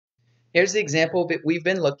Here's the example that we've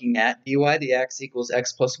been looking at, dy dx equals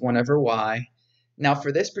x plus 1 over y. Now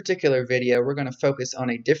for this particular video, we're going to focus on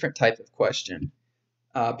a different type of question.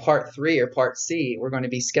 Part 3 or Part C, we're going to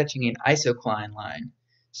be sketching an isocline line.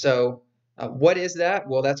 So what is that?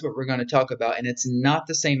 Well, that's what we're going to talk about, and it's not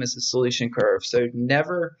the same as a solution curve, so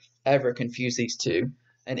never ever confuse these two.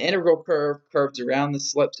 An integral curve curves around the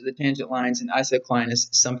slopes of the tangent lines, and isocline is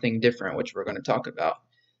something different, which we're going to talk about.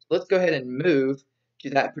 Let's go ahead and move to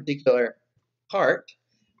that particular part.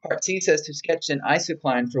 Part C says to sketch an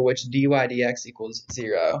isocline for which dy dx equals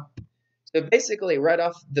 0. So basically, right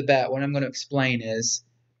off the bat, what I'm going to explain is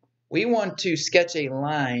we want to sketch a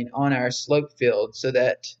line on our slope field so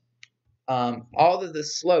that all of the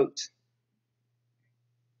slopes,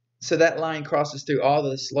 so that line crosses through all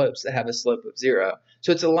of the slopes that have a slope of 0.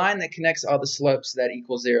 So it's a line that connects all the slopes that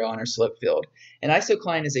equal 0 on our slope field. An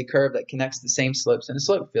isocline is a curve that connects the same slopes in a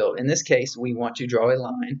slope field. In this case, we want to draw a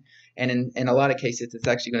line, and in a lot of cases, it's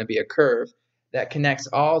actually going to be a curve that connects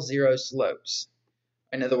all 0 slopes.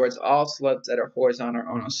 In other words, all slopes that are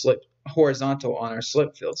horizontal on our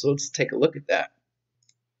slope field. So let's take a look at that.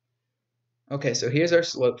 Okay, so here's our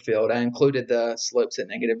slope field. I included the slopes at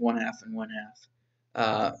 -1/2 and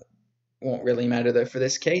 1/2. Won't really matter though for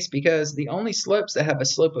this case because the only slopes that have a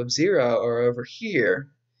slope of 0 are over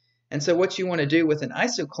here. And so what you want to do with an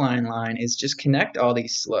isocline line is just connect all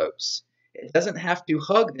these slopes. It doesn't have to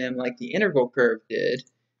hug them like the integral curve did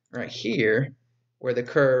right here, where the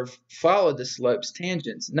curve followed the slope's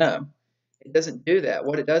tangents. No, it doesn't do that.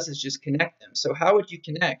 What it does is just connect them. So how would you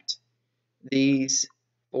connect these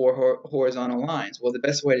 4 horizontal lines? Well, the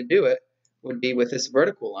best way to do it would be with this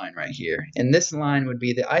vertical line right here. And this line would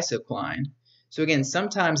be the isocline. So again,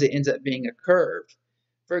 sometimes it ends up being a curve.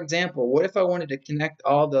 For example, what if I wanted to connect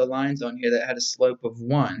all the lines on here that had a slope of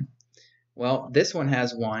 1? Well, this one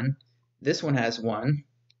has 1, this one has 1,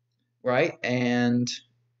 right? And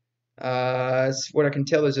what I can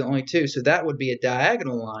tell is only 2. So that would be a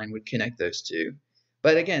diagonal line would connect those two.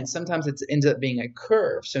 But again, sometimes it ends up being a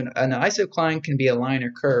curve. So an isocline can be a line or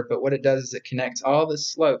curve, but what it does is it connects all the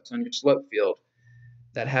slopes on your slope field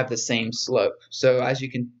that have the same slope. So as you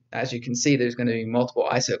can see, there's going to be multiple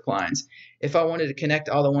isoclines. If I wanted to connect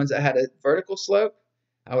all the ones that had a vertical slope,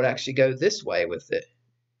 I would actually go this way with it.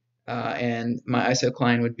 And my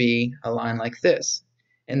isocline would be a line like this.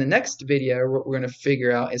 In the next video, what we're going to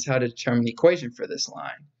figure out is how to determine the equation for this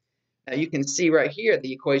line. Now you can see right here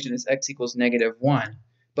the equation is x equals -1.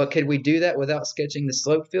 But could we do that without sketching the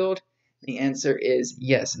slope field? The answer is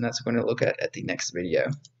yes, and that's what we're going to look at the next video.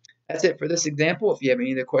 That's it for this example. If you have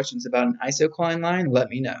any other questions about an isocline line, let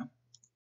me know.